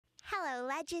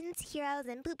legends, heroes,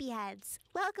 and poopy heads.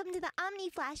 Welcome to the Omni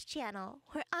Flash channel,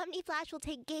 where Omni Flash will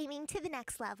take gaming to the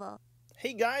next level.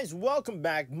 Hey guys, welcome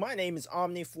back. My name is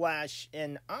Omni Flash,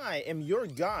 and I am your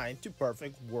guide to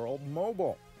Perfect World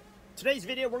Mobile. Today's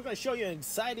video, we're going to show you an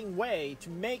exciting way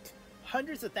to make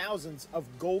hundreds of thousands of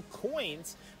gold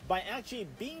coins by actually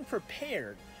being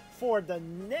prepared for the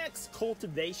next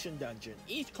cultivation dungeon.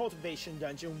 Each cultivation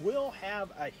dungeon will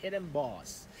have a hidden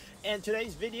boss. And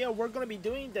today's video, we're going to be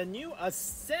doing the new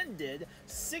Ascended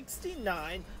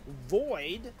 69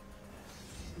 Void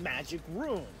Magic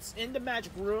Runes. In the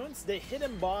Magic Runes, the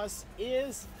hidden boss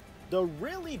is the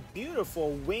really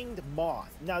beautiful Winged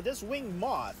Moth. Now this Winged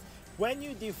Moth, when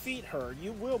you defeat her,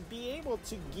 you will be able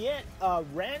to get a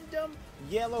random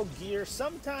yellow gear.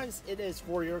 Sometimes it is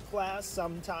for your class,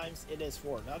 sometimes it is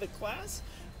for another class.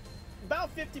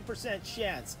 About 50%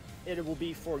 chance it will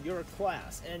be for your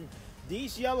class. And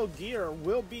these yellow gear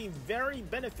will be very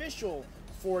beneficial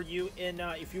for you in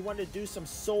if you want to do some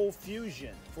soul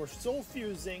fusion. For soul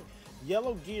fusing,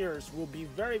 yellow gears will be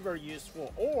very, very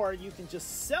useful. Or you can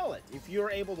just sell it. If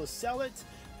you're able to sell it,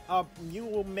 you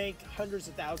will make hundreds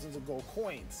of thousands of gold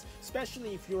coins,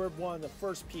 especially if you're one of the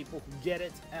first people who get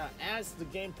it. As the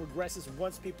game progresses,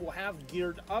 once people have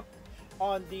geared up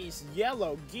on these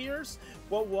yellow gears,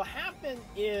 what will happen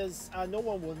is no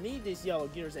one will need these yellow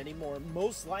gears anymore.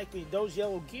 Most likely those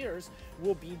yellow gears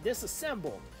will be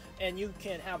disassembled, and you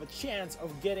can have a chance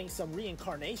of getting some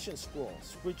reincarnation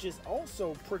scrolls, which is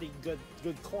also pretty good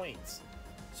coins.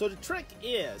 So the trick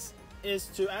is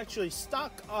to actually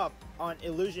stock up on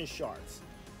illusion shards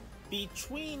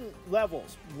between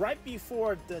levels, right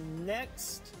before the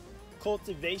next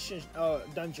cultivation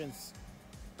dungeons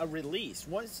release.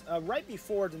 Once right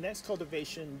before the next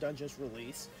cultivation dungeons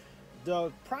release,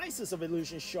 the prices of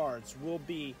illusion shards will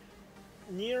be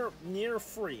near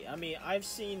free. I mean, I've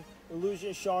seen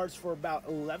illusion shards for about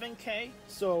 11k.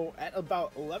 So at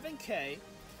about 11k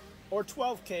or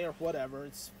 12k or whatever,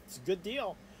 it's a good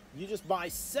deal. You just buy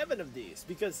 7 of these,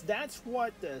 because that's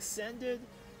what the Ascended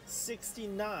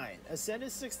 69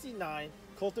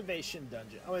 cultivation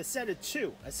dungeon, Ascended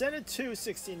 2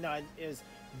 69 is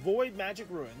Void Magic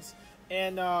Runes.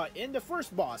 And in the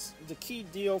first boss, the key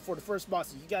deal for the first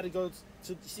boss, you got to go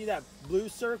to see that blue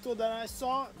circle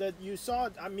that you saw,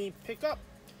 pick up.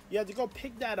 You have to go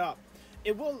pick that up.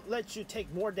 It will let you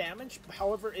take more damage,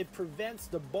 however it prevents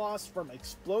the boss from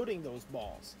exploding those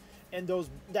balls. And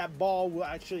that ball will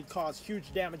actually cause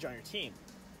huge damage on your team.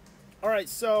 Alright,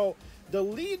 so the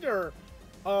leader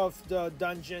of the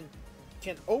dungeon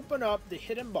can open up the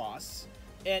hidden boss,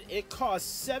 and it costs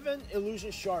 7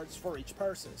 illusion shards for each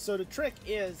person. So the trick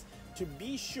is to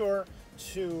be sure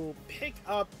to pick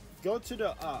up, go to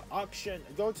the auction,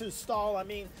 go to the stall,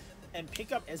 and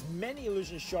pick up as many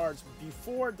illusion shards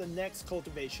before the next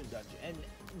cultivation dungeon. And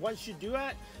once you do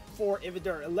that, if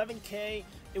they're 11k,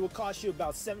 it will cost you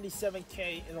about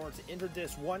 77k in order to enter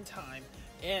this one time,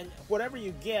 and whatever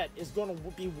you get is going to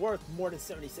be worth more than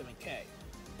 77k.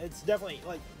 It's definitely,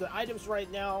 like, the items right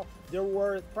now, they're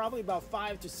worth probably about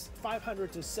 500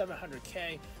 to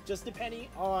 700k, just depending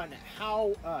on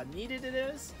how needed it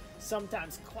is.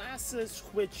 Sometimes classes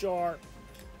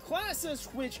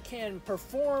which can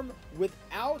perform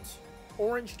without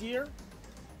orange gear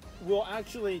will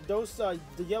actually, the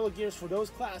yellow gears for those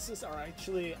classes are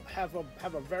actually have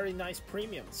a very nice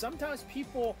premium. Sometimes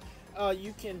people,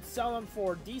 you can sell them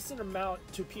for a decent amount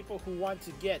to people who want to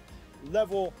get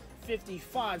level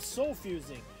 55 soul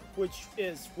fusing, which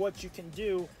is what you can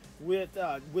do with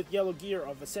yellow gear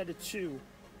of Ascended 2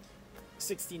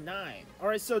 69.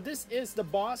 Alright, so this is the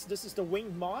boss. This is the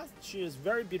Winged Moth. She is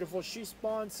very beautiful. She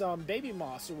spawns some baby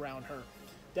moths around her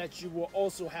that you will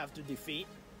also have to defeat.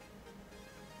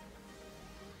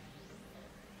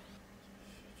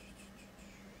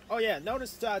 Oh yeah,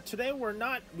 notice today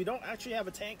we don't actually have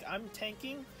a tank. I'm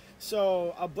tanking.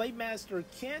 So a Blade Master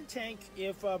can tank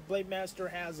if a Blade Master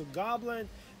has a Goblin,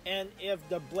 and if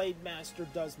the Blade Master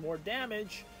does more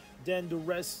damage than the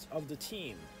rest of the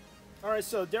team. Alright,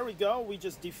 so there we go. We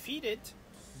just defeated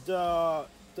the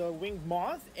Winged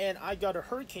Moth, and I got a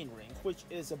Hurricane Ring, which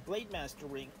is a Blade Master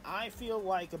ring. I feel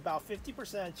like about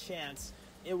 50% chance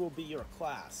it will be your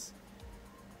class.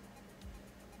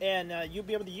 And you'll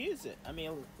be able to use it. A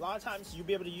lot of times you'll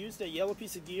be able to use the yellow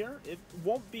piece of gear. It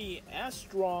won't be as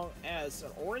strong as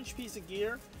an orange piece of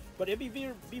gear, but it'll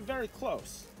be very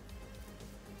close.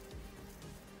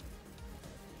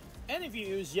 And if you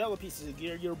use yellow pieces of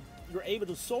gear, you're able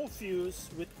to soul fuse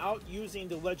without using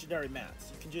the legendary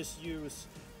mats. You can just use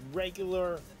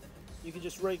regular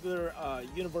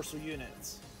universal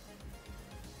units.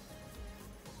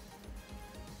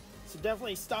 So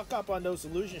definitely stock up on those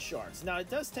illusion shards. Now it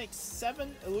does take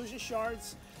 7 illusion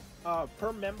shards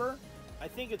per member. I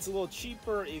think it's a little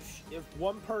cheaper if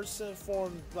one person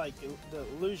formed like the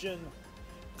illusion,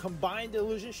 combined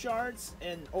illusion shards,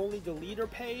 and only the leader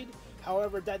paid.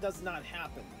 However, that does not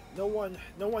happen. No one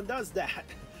does that.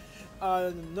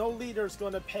 No leader's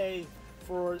going to pay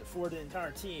for the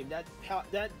entire team.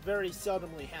 That very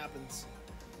seldomly happens.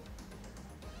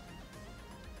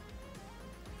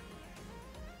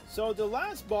 So the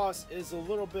last boss is a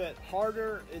little bit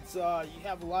harder. It's you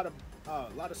have a lot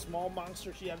of small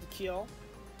monsters you have to kill.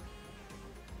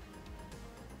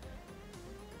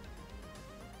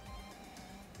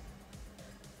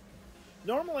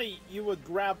 Normally you would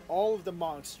grab all of the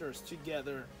monsters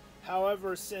together.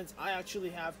 However, since I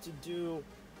actually have to do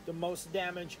the most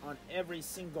damage on every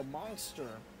single monster,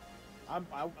 I'm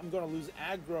gonna lose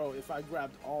aggro if I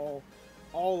grabbed all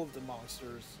of the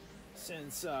monsters,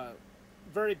 since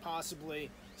very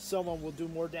possibly someone will do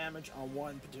more damage on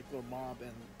one particular mob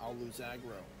and I'll lose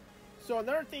aggro. So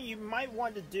another thing you might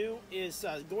want to do is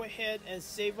go ahead and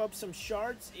save up some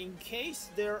shards in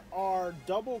case there are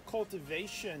double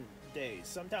cultivation days.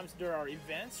 Sometimes there are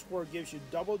events where it gives you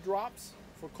double drops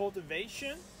for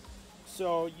cultivation,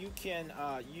 so you can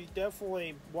you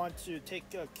definitely want to take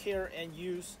care and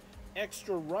use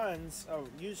extra runs.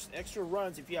 Use extra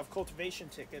runs if you have cultivation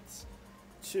tickets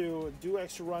to do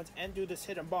extra runs and do this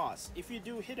hidden boss. If you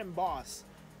do hidden boss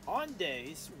on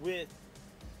days with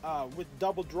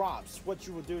double drops, what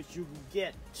you will do is you will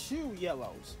get 2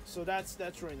 yellows. So that's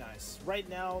really nice. Right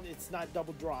now it's not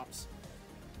double drops.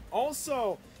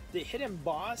 Also, the hidden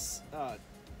boss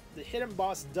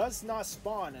does not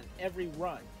spawn in every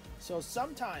run. So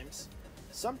sometimes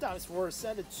for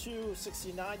Ascended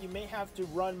 269, you may have to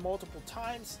run multiple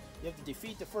times. You have to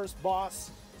defeat the first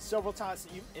boss several times.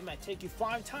 It might take you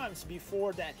 5 times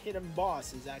before that hidden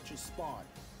boss is actually spawned.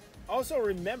 Also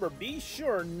remember, be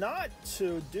sure not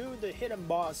to do the hidden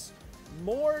boss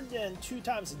more than 2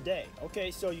 times a day.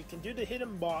 Okay, so you can do the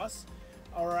hidden boss,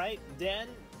 alright, then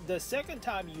the second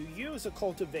time you use a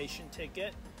cultivation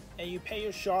ticket and you pay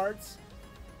your shards,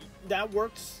 that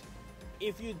works.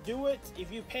 If you do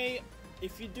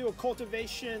a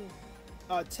cultivation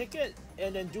ticket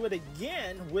and then do it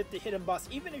again with the hidden boss,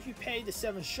 even if you pay the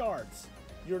 7 shards,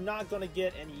 you're not going to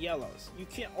get any yellows. You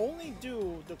can only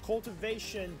do the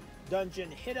cultivation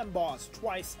dungeon hidden boss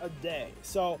twice a day.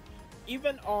 So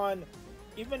even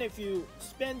if you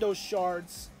spend those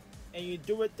shards and you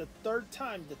do it the third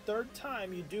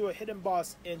time you do a hidden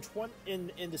boss in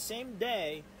the same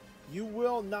day, you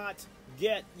will not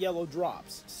get yellow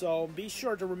drops. So be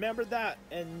sure to remember that,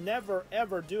 and never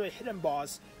ever do a hidden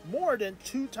boss more than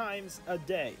 2 times a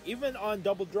day, even on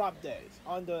double drop days.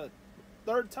 On the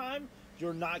 3rd time,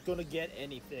 you're not going to get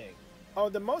anything. Oh,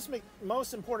 the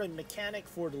most important mechanic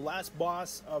for the last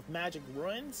boss of Magic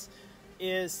Ruins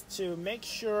is to make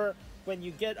sure when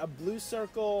you get a blue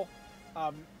circle,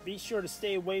 be sure to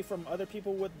stay away from other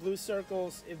people with blue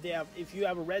circles. If you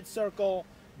have a red circle,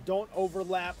 don't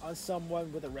overlap on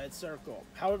someone with a red circle.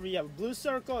 However, you have a blue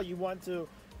circle, you want to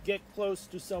get close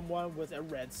to someone with a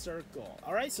red circle.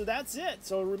 Alright, so that's it.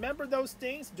 So remember those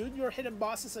things, do your hidden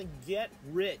bosses, and get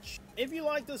rich. If you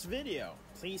like this video,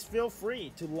 please feel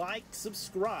free to like,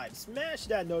 subscribe, smash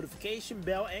that notification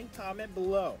bell, and comment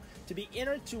below to be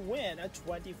entered to win a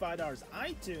 $25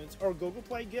 iTunes or Google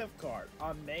Play gift card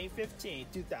on May 15,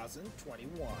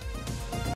 2021.